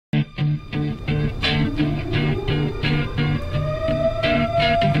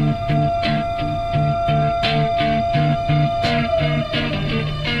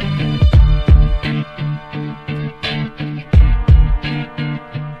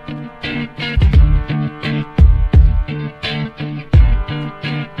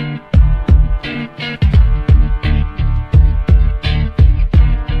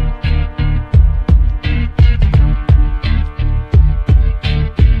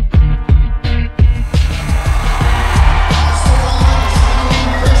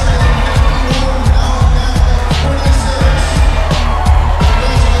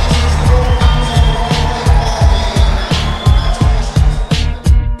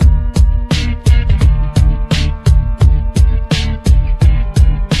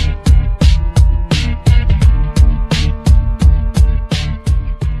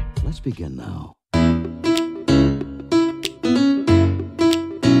Begin now.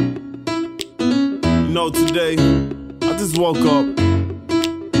 You know, today, I just woke up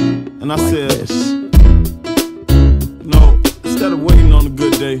and I said, this. You know, instead of waiting on a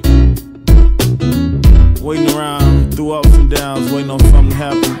good day, waiting around through ups and downs, waiting on something to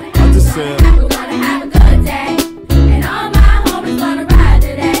happen, I just said, we're gonna have a good day, and all my homies gonna ride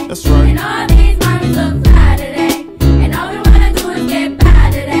today. That's right. And all these mommies look fly today, and all we wanna do is get by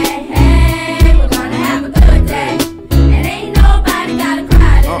today.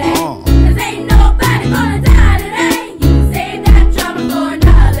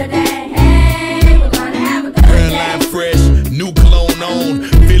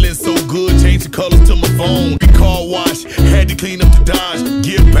 Colors to my phone, car wash, had to clean up the Dodge,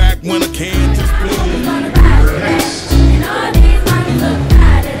 give back when I can, just please. And all these mommies look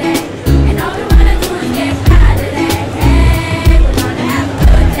fly today, and all we wanna do is get by today. Hey, we're gonna have a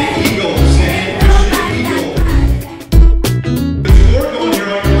good day. Ain't nobody got fly today. There's more going here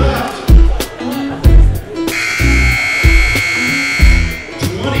on your left.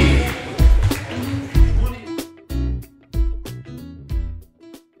 20.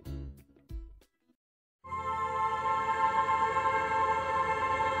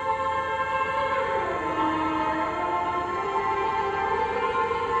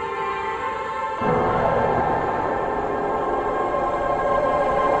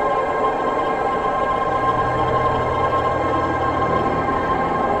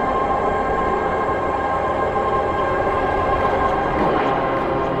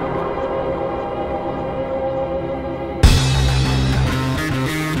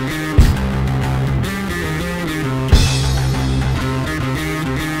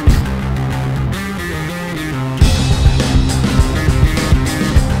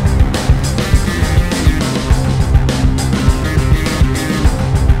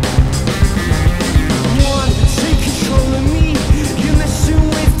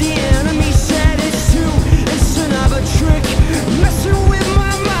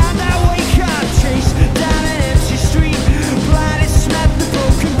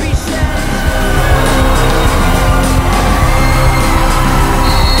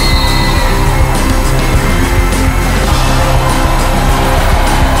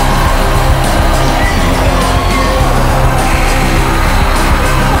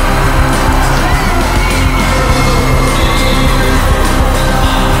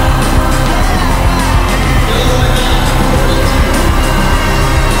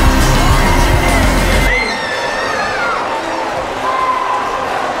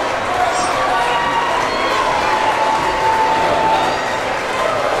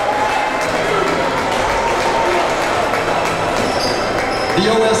 The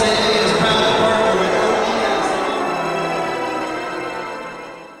OSAA is proud to partner with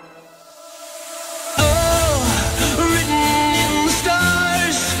written in the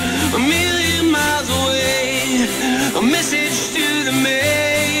stars, a million miles away, a message to the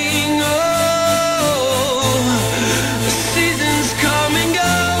main. The seasons come and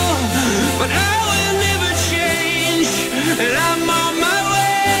go, but I will never change, and I'm on my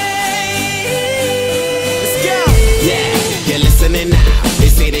way. Let's go! Yeah, you're listening now. They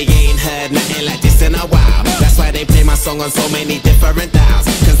say they ain't heard nothing like this in a while. That's why they play my song on so many different dials.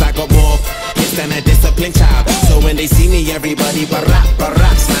 Cause I got more hits than a disciplined child. So when they see me, everybody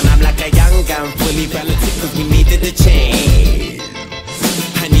barracks. Man, I'm like a young gun, fully balanced. Cause we needed a change,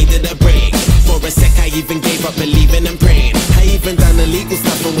 I needed a break. For a sec I even gave up believing and praying. I even done illegal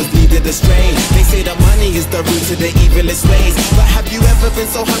stuff and was needed astray. They say the money is the root to the evilest ways. But have you ever been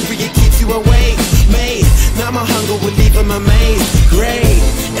so hungry it keeps you awake? Mate, now my hunger will leave him a man.